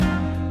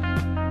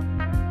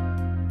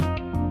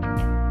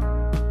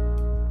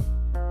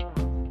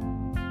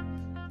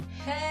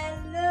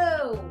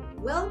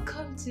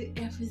to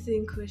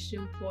Everything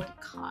Christian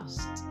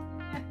Podcast.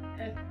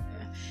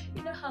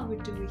 You know how we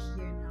do it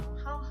here now.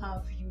 How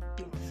have you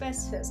been?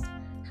 First,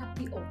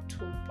 happy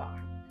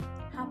October.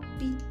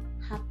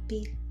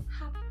 Happy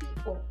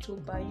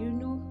October. You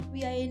know,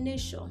 we are a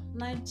nation,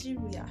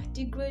 Nigeria,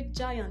 the great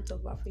giant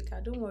of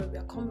Africa. Don't worry, we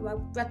are coming back.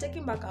 We are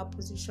taking back our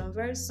position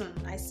very soon.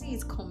 I see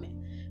it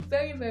coming.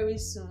 Very, very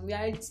soon. We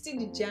are still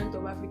the giant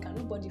of Africa.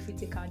 Nobody will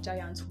take our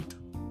gianthood.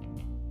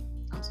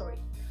 I'm sorry.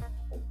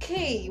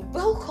 Okay,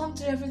 welcome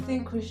to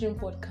Everything Christian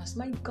Podcast.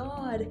 My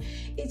God,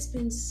 it's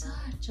been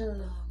such a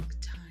long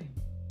time.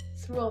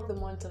 Throughout the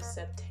month of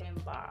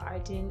September,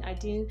 I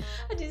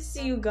didn't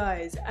see you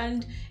guys,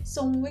 and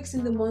some weeks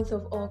in the month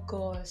of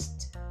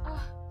August.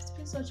 It's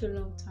been such a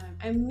long time.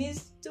 I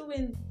miss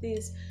doing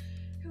this.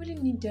 I really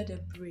needed a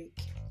break.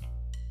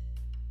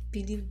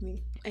 Believe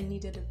me, I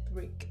needed a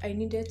break. I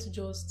needed to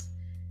just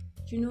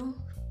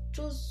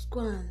go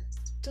and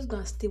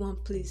stay one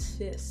place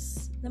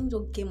first. Let me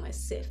just get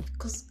myself,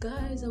 because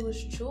guys, I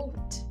was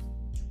choked.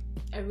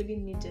 I really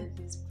needed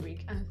this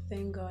break, and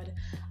thank God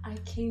I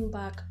came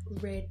back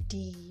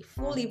ready,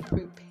 fully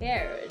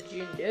prepared.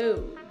 You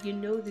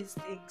know these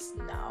things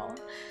now.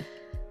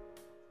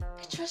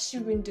 I trust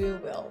you've been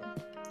doing well.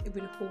 You've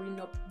been holding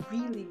up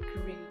really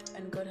great,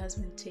 and God has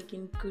been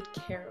taking good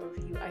care of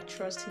you. I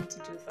trust Him to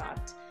do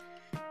that.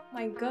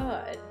 My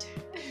God.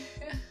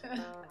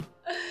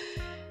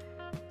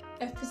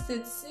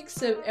 Episode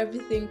 6 of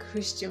Everything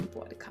Christian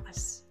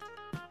Podcast.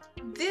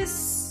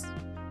 This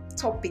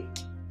topic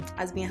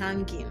has been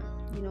hanging.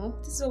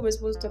 This is what we're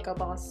supposed to talk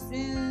about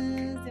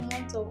since the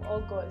month of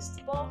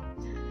August. But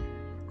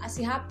as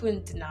it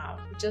happened now,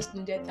 we just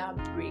needed that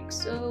break.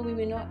 So we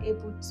were not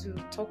able to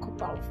talk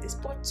about this.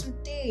 But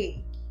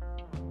today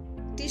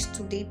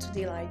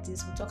like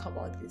this, we'll talk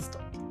about this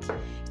topic.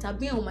 It has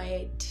been on my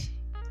head.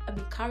 I've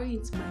been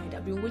carrying it in my head.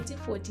 I've been waiting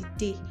for the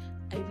day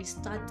I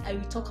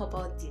will talk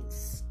about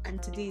this,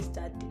 and today is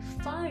that day,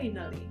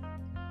 finally.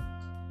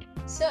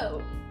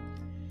 So,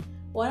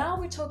 what are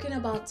we talking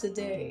about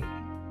today?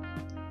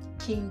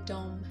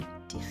 Kingdom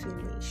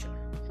defamation.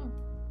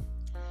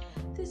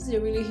 This is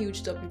a really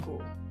huge topic.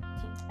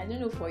 I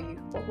don't know for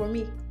you, but for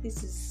me,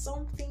 this is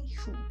something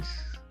huge.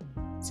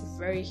 It's a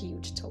very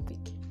huge topic.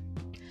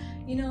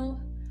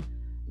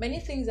 Many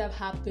things have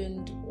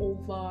happened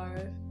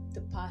over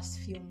the past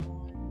few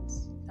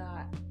months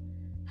that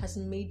has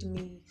made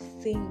me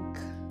think.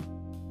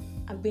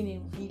 I've been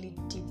in really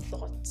deep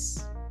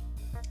thoughts,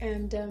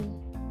 and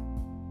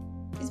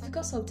it's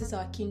because of this,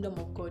 our kingdom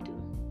of God.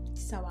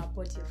 This is our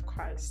body of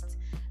Christ.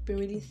 Been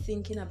really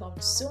thinking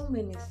about so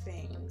many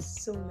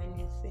things,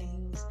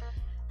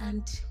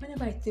 and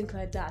whenever I think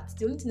like that,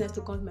 the only thing that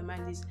comes to my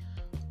mind is,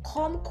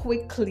 come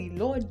quickly,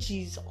 Lord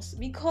Jesus,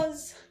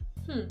 because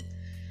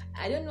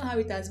I don't know how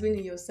it has been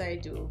in your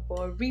side though,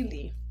 but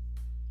really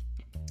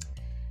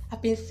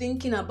I've been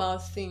thinking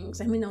about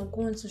things. I'll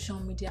go on social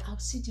media, I'll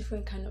see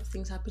different kind of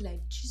things. I'll be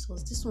like,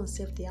 Jesus, this one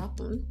self they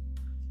happen.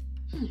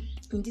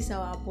 In this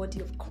our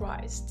body of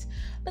Christ.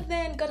 But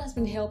then God has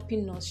been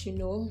helping us,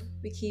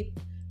 We keep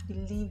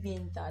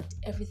believing that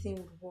everything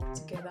would work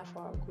together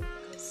for our good,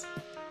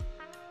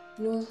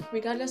 because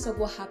regardless of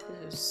what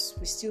happens,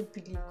 we still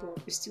believe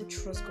God, we still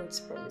trust God's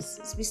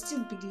promises, we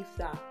still believe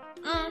that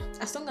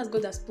as long as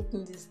God has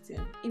spoken this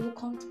thing, it will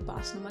come to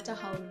pass, no matter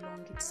how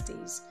long it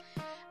stays.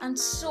 And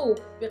so,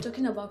 we're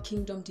talking about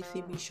kingdom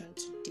defamation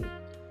today.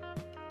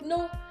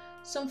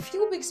 Some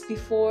few weeks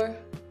before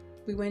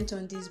we went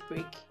on this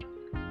break,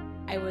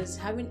 I was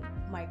having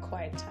my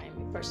quiet time,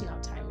 my personal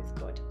time with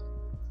God.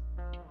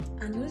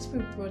 And the Holy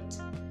Spirit brought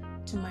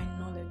to my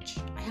knowledge,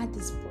 I had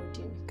this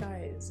burden,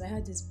 guys. I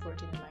had this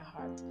burden in my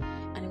heart.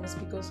 And it was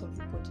because of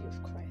the body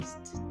of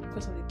Christ,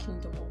 because of the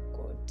kingdom of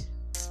God.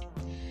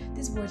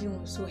 This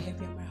burden was so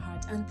heavy in my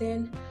heart. And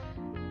then,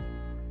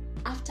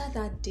 after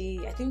that day,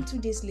 I think 2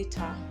 days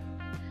later,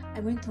 I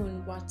went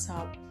on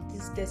WhatsApp.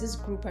 There's this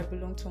group I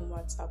belong to on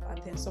WhatsApp,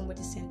 and then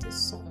somebody sent a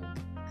song.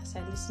 As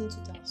I listened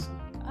to that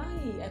song,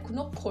 I could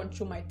not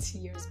control my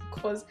tears,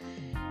 because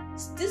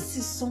this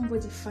is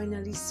somebody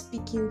finally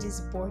speaking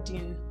this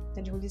burden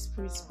that the Holy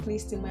Spirit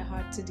placed in my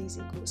heart 2 days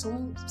ago.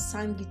 Someone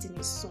sang it in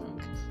a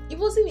song. It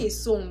wasn't a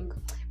song.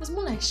 It was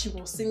more like she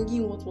was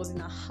singing what was in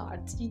her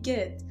heart. You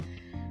get?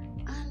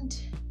 And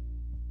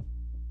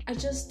the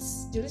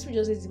Holy Spirit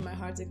just said in my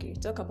heart, okay,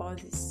 talk about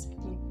this in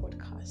the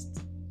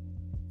podcast.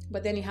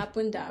 But then it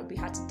happened that we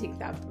had to take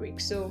that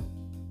break.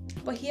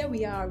 But here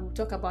we are, we'll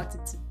talk about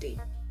it today.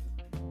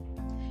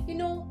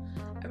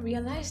 I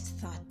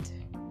realized that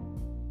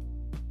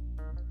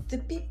the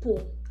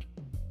people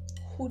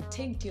who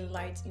take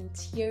delight in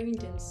tearing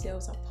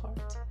themselves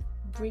apart,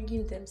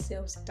 bringing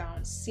themselves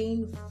down,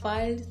 saying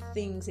vile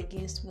things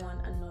against one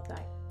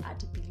another are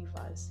the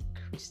believers,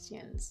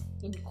 Christians,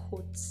 in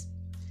quotes.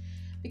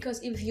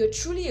 Because if you're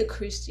truly a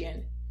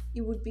Christian,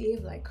 you would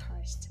behave like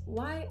Christ.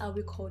 Why are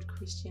we called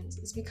Christians?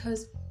 It's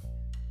because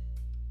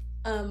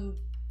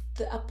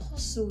the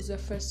apostles were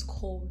first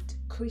called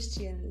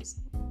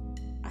Christians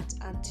at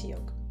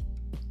Antioch.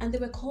 And they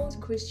were called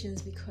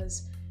Christians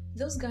because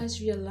those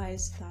guys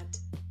realized that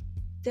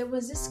there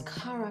was this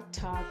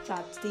character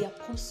that the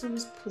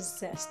apostles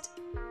possessed,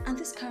 and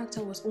this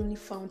character was only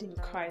found in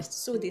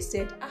Christ. So they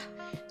said,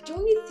 the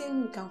only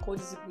thing we can call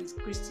these people is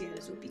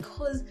Christians,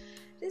 because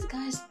these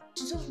guys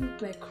just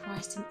look like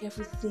Christ in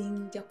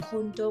everything, their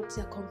conduct,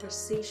 their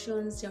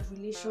conversations, their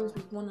relations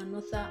with one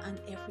another and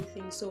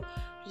everything. So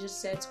they just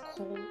said,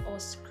 call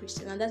us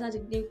Christians, and that's how the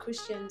name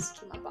Christians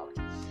came about.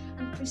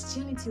 And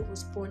Christianity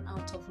was born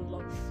out of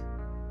love.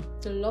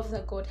 The love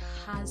that God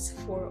has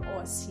for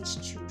us, his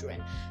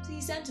children. So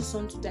he sent his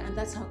son to die, and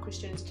that's how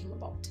Christianity came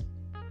about.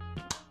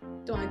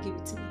 Don't give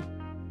it to me.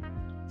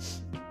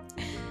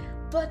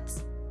 But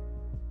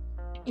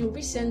in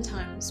recent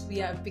times,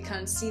 we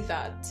can see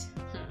that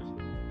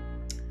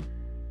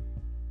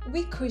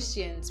we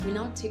Christians, we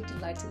now take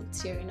delight in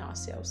tearing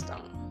ourselves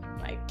down.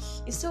 Like,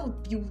 instead of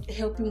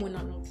helping one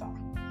another,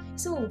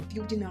 instead of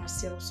building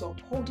ourselves up,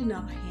 holding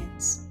our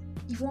hands.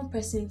 If one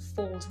person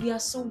falls, we are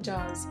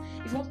soldiers.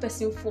 If one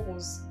person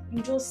falls,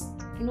 you just,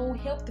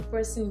 help the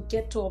person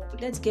get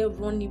up. Let's get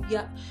running.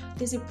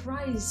 There's a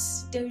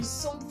prize. There is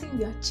something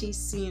we are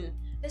chasing.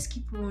 Let's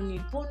keep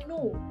running. But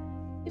no,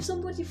 if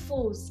somebody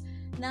falls.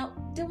 Now,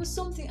 there was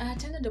something, I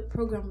attended a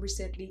program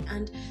recently,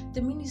 and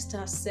the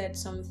minister said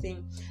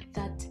something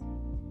that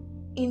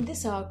in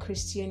this our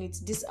Christianity,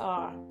 this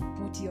our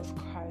body of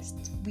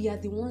Christ, we are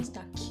the ones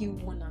that kill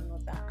one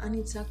another. And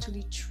it's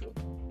actually true.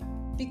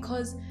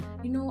 Because,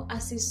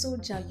 as a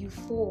soldier, you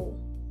fall.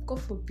 God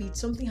forbid,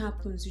 something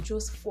happens, you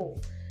just fall.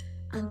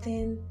 And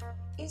then,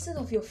 instead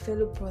of your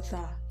fellow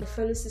brother, your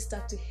fellow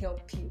sister to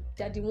help you,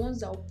 they're the ones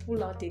that will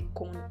pull out a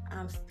gun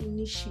and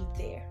finish you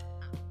there.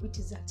 Which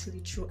is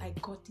actually true. I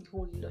got the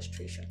whole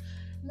illustration.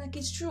 Like,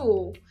 it's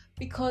true.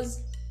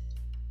 Because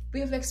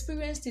we have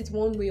experienced it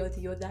one way or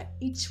the other.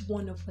 Each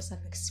one of us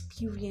have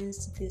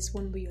experienced this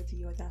one way or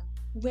the other.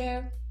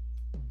 Where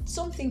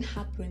something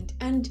happened,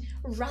 and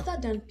rather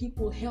than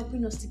people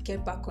helping us to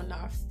get back on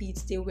our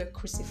feet, they were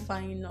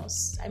crucifying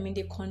us.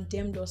 They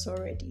condemned us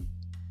already.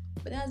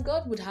 But as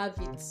God would have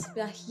it,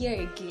 we are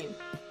here again.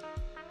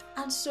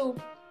 And so,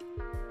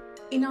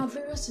 in our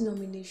various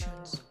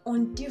denominations,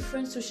 on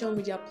different social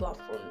media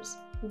platforms,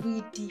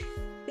 we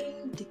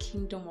defame the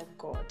kingdom of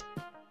God.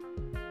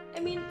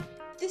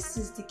 This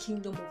is the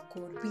kingdom of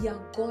God. We are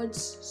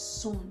God's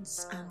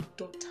sons and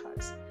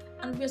daughters.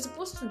 And we are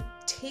supposed to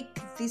take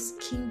this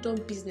kingdom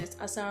business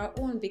as our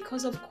own,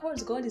 because of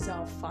course God is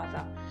our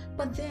Father.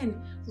 But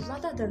then,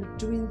 rather than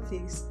doing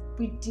this,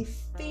 we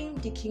defame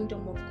the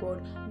kingdom of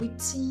God.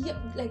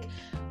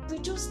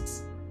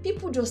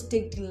 People just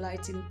take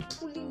delight in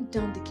pulling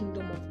down the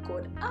kingdom of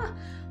God.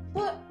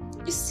 But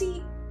you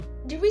see,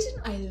 the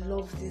reason I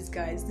love these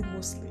guys, the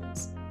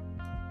Muslims,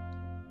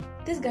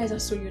 these guys are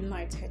so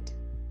united.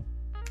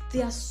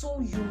 They are so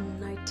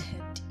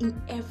united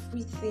in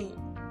everything.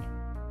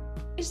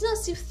 It's not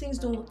as if things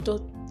do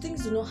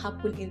not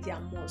happen in their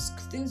mosque.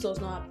 Things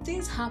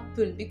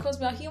happen because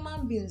we are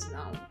human beings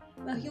now.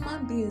 We are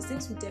human beings.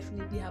 Things will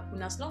definitely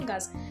happen as long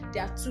as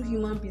there are two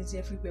human beings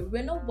everywhere.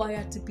 We're not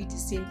wired to be the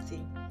same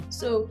thing.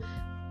 So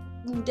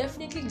we'll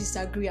definitely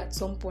disagree at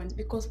some point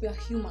because we are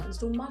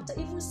humans. No matter,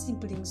 even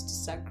siblings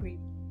disagree.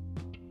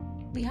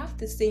 We have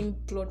the same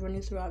blood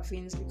running through our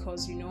veins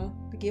because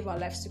we gave our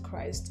lives to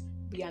Christ.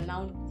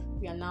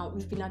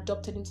 We've been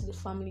adopted into the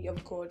family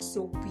of God,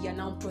 so we are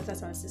now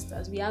brothers and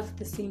sisters. We have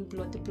the same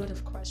blood, the blood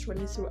of Christ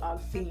running through our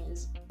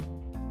veins.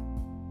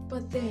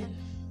 But then,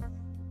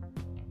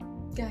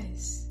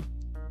 guys,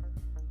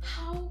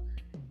 how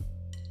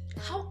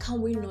can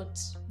we not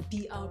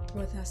be our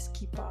brother's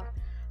keeper?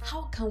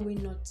 How can we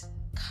not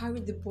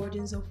carry the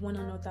burdens of one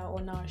another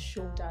on our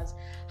shoulders?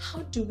 How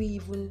do we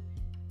even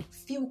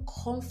feel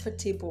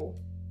comfortable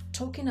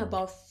talking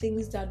about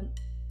things that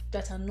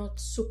are not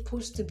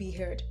supposed to be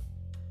heard?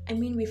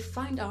 We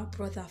find our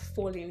brother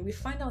falling. We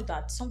find out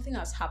that something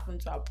has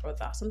happened to our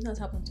brother, something has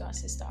happened to our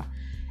sister.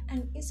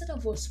 And instead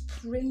of us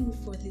praying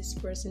for this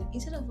person,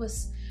 instead of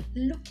us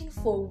looking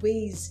for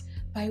ways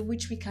by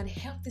which we can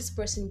help this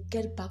person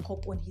get back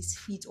up on his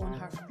feet, on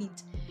her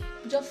feet,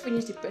 we just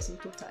finish the person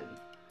totally.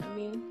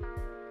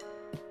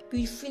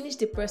 We finish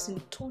the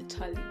person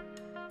totally.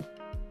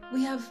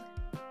 We have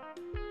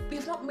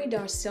not made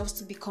ourselves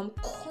to become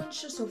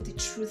conscious of the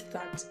truth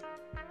that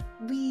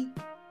we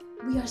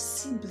are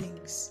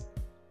siblings,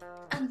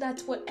 and that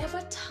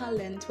whatever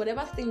talent,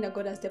 whatever thing that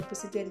God has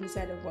deposited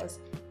inside of us,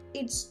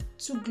 it's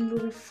to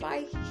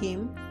glorify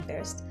Him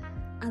first,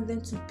 and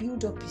then to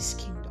build up His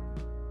kingdom.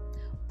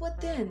 But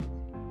then,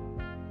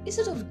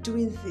 instead of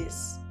doing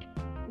this,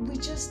 we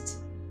just,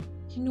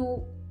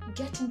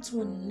 get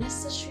into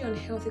unnecessary,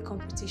 unhealthy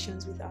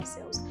competitions with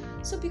ourselves.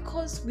 So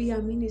because we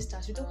are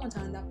ministers, we don't want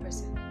another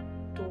person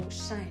to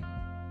shine.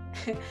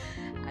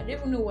 I don't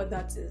even know what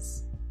that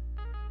is.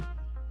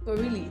 But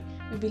really,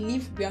 we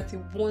believe we are the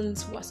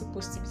ones who are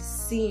supposed to be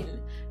seen.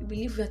 We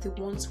believe we are the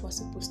ones who are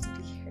supposed to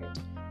be heard.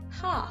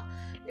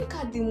 Look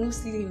at the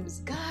Muslims.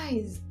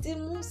 Guys, the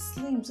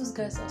Muslims, those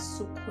guys are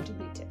so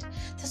coordinated.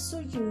 They're so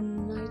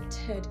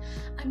united.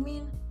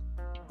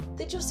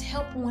 They just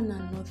help one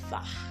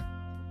another.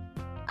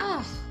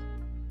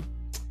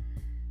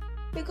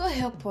 May God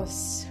help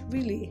us,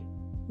 really.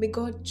 May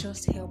God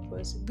just help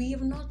us. We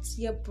have not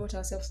yet brought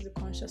ourselves to the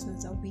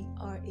consciousness that we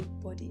are a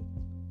body.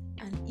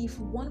 And if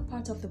one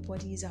part of the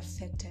body is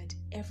affected,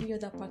 every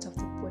other part of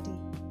the body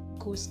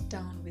goes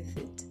down with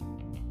it.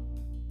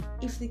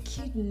 If the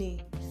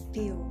kidney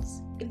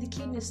fails, if the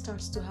kidney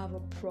starts to have a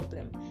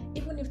problem,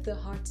 even if the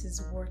heart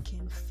is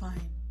working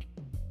fine,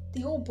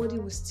 the whole body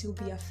will still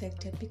be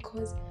affected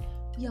because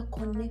we are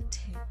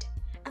connected.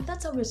 And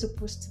that's how we're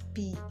supposed to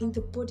be in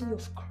the body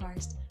of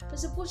Christ. We're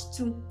supposed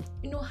to,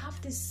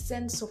 have this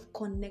sense of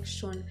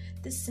connection,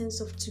 this sense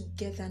of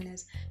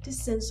togetherness,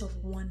 this sense of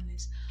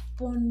oneness.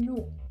 But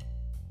no,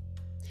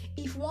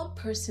 if one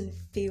person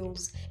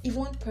fails, if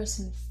one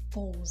person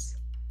falls,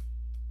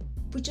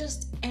 we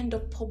just end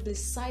up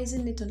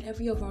publicizing it on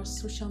every of our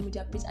social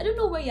media pages. I don't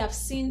know where you have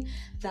seen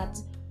that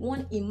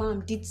one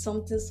imam did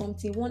something,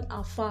 one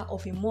alpha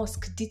of a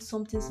mosque did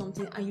something,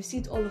 and you see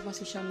it all over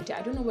social media.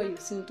 I don't know where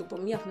you've seen it,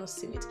 but me, I've not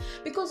seen it.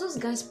 Because those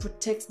guys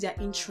protect their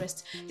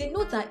interest. They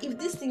know that if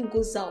this thing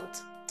goes out,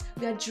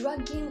 we are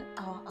dragging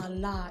our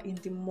Allah in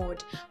the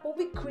mud. But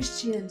we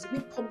Christians, we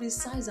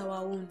publicize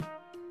our own.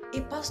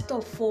 A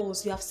pastor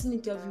falls, you have seen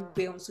it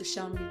everywhere on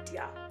social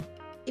media.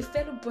 A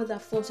fellow brother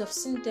falls, you have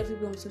seen it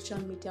everywhere on social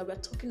media. We are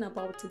talking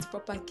about it,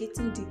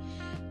 propagating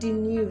the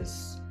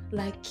news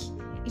like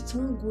it's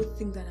one good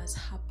thing that has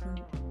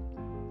happened.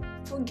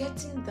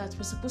 Forgetting that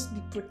we're supposed to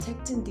be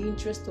protecting the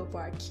interest of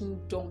our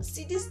kingdom.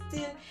 See, this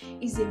thing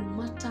is a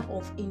matter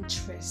of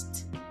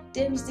interest.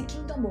 There is the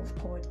kingdom of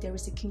God, there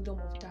is the kingdom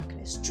of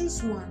darkness.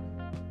 Choose one.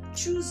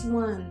 Choose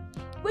one.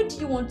 Where do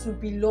you want to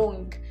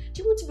belong?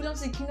 Do you want to belong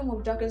to the kingdom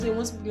of darkness or you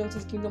want to belong to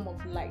the kingdom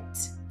of light?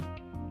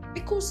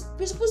 Because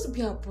we're supposed to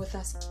be our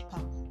brother's keeper.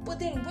 But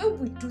then when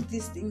we do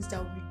these things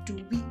that we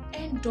do, we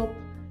end up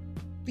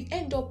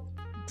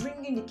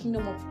bringing the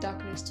kingdom of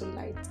darkness to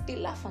light. They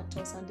laugh at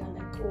us and they're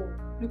like, oh,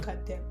 look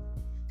at them.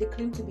 They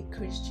claim to be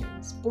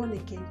Christians, born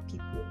again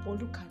people,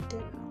 but look at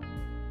them now.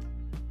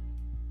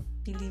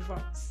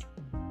 Believers,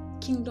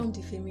 kingdom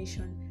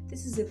defamation.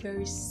 This is a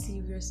very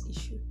serious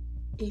issue.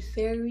 A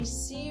very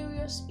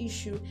serious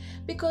issue,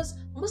 because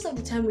most of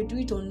the time we do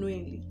it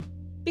unknowingly,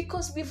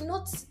 because we've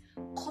not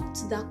come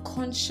to that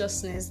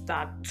consciousness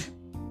that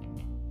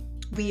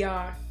we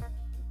are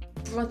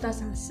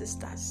brothers and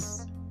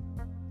sisters,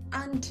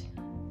 and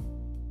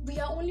we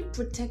are only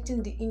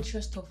protecting the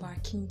interest of our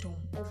kingdom,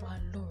 of our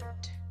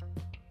Lord.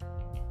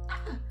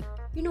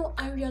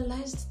 I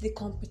realized the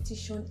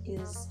competition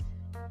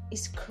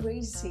is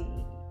crazy.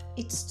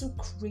 It's too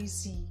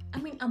crazy.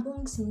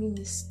 Amongst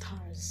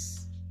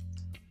ministers,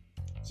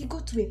 you go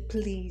to a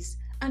place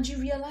and you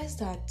realize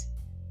that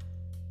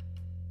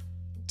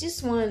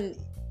this one,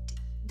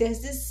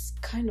 there's this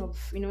kind of,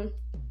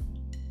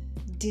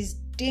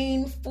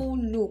 disdainful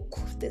look,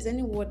 if there's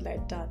any word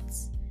like that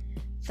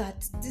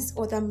this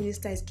other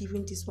minister is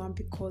giving this one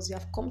because you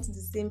have come to the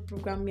same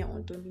program me, I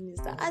want to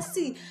minister. I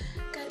see,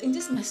 God, in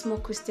this my small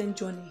Christian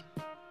journey,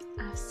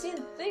 I've seen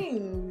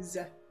things.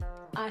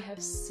 I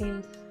have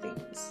seen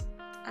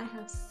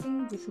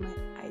with my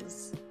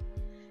eyes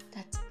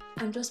that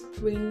I'm just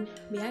praying,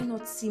 may I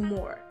not see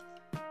more?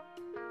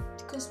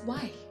 Because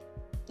why?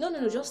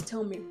 No, just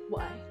tell me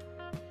why.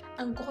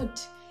 And God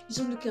is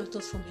just looking at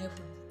us from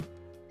heaven.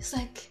 It's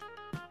like,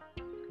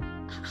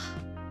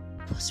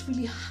 what's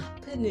really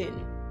happening?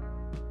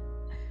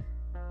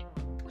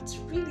 What's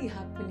really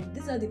happening?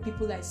 These are the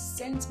people I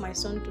sent my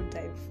son to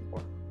die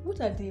for. What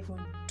are they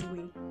even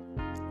doing?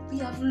 We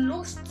have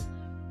lost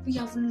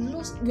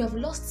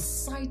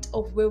sight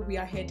of where we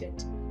are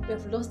headed. We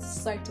have lost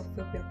sight of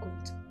where we are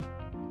going to.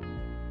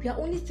 We are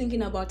only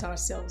thinking about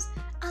ourselves.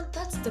 And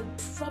that's the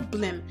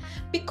problem.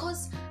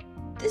 Because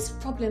this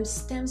problem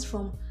stems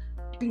from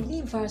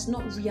believers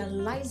not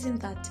realizing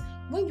that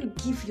when you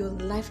give your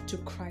life to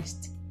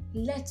Christ,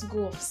 let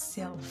go of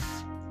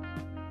self.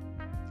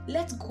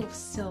 Let go of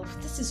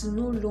self. This is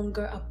no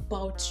longer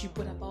about you,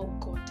 but about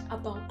God,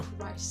 about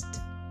Christ.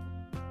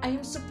 I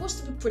am supposed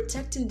to be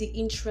protecting the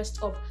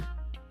interest of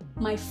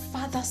my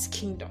Father's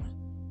kingdom.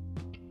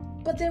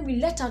 But then we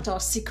let out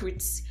our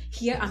secrets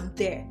here and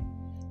there.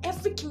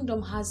 Every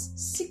kingdom has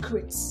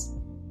secrets.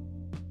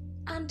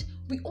 And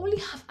we only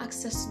have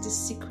access to these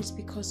secrets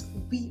because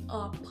we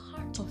are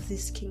part of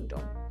this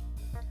kingdom.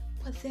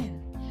 But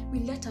then we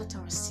let out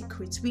our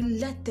secrets, we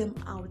let them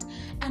out,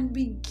 and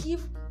we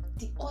give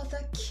the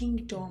other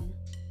kingdom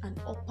an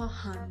upper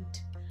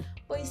hand.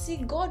 But you see,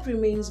 God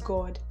remains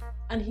God,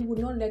 and He will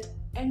not let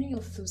any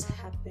of those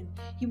happen.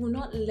 He will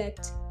not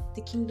let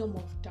the kingdom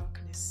of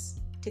darkness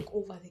take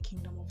over the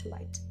kingdom of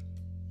light.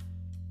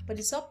 But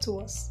it's up to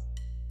us,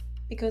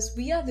 because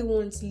we are the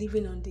ones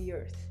living on the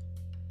earth.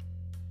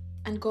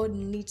 And God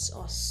needs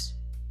us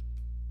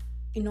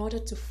in order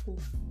to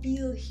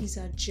fulfill His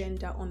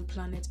agenda on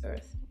planet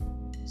Earth.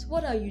 So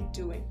what are you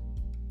doing?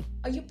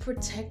 Are you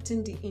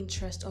protecting the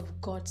interest of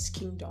God's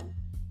kingdom?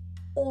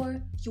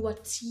 Or you are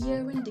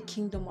tearing the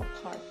kingdom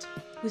apart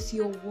with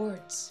your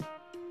words,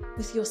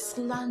 with your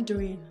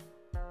slandering,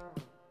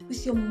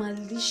 with your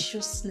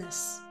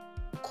maliciousness?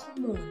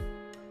 Come on.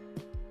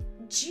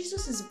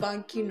 Jesus is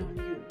banking on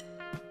you.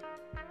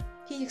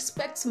 He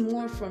expects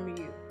more from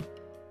you.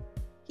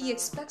 He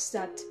expects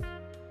that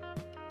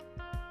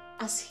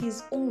as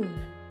his own,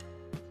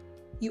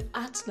 you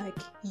act like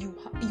you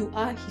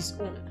are his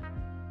own.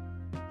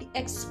 He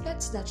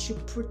expects that you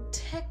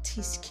protect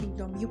his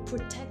kingdom, you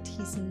protect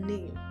his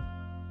name,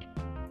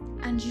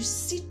 and you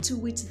see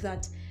to it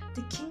that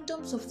the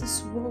kingdoms of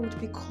this world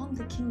become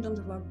the kingdoms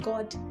of our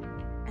God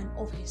and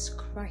of his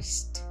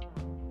Christ.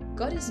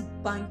 God is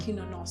banking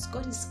on us.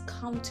 God is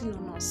counting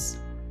on us.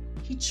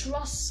 He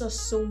trusts us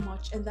so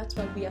much, and that's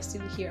why we are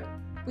still here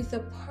with a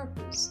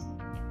purpose.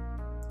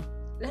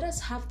 Let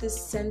us have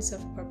this sense of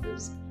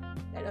purpose.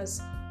 Let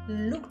us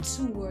look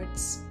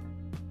towards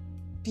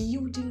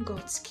building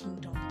God's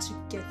kingdom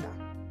together.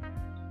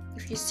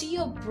 If you see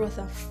your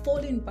brother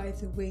falling by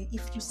the way,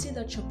 if you see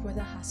that your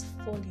brother has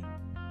fallen,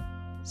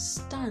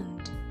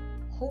 stand,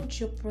 hold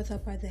your brother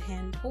by the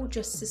hand, hold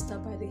your sister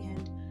by the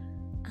hand,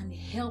 and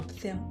help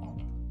them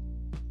up.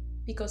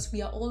 Because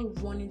we are all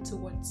running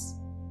towards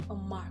a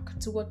mark,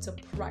 towards a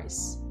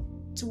prize,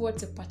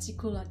 towards a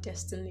particular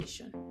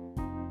destination.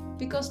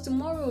 Because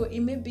tomorrow it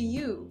may be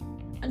you,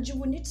 and you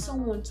will need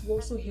someone to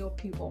also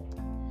help you up.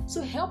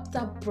 So help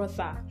that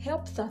brother,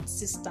 help that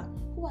sister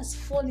who has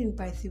fallen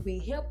by the way.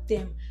 Help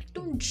them.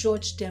 Don't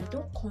judge them.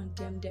 Don't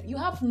condemn them. You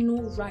have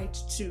no right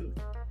to.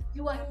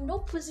 You are in no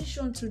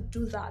position to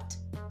do that.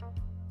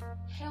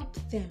 Help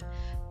them,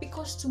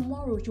 because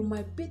tomorrow you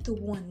might be the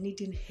one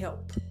needing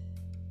help.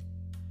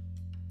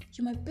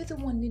 You might be the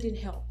one needing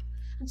help.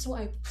 And so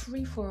I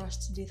pray for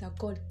us today that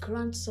God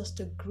grants us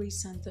the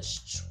grace and the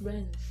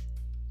strength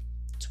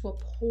to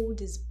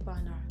uphold his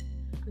banner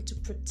and to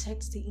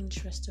protect the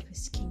interest of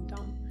his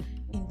kingdom,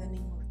 in the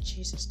name of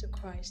Jesus the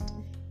Christ.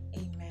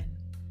 Amen.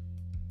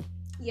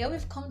 Yeah,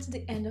 we've come to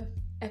the end of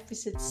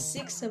episode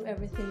 6 of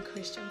Everything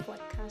Christian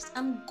podcast.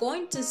 I'm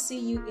going to see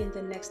you in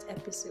the next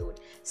episode.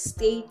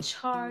 Stay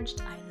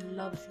charged. I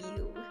love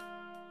you.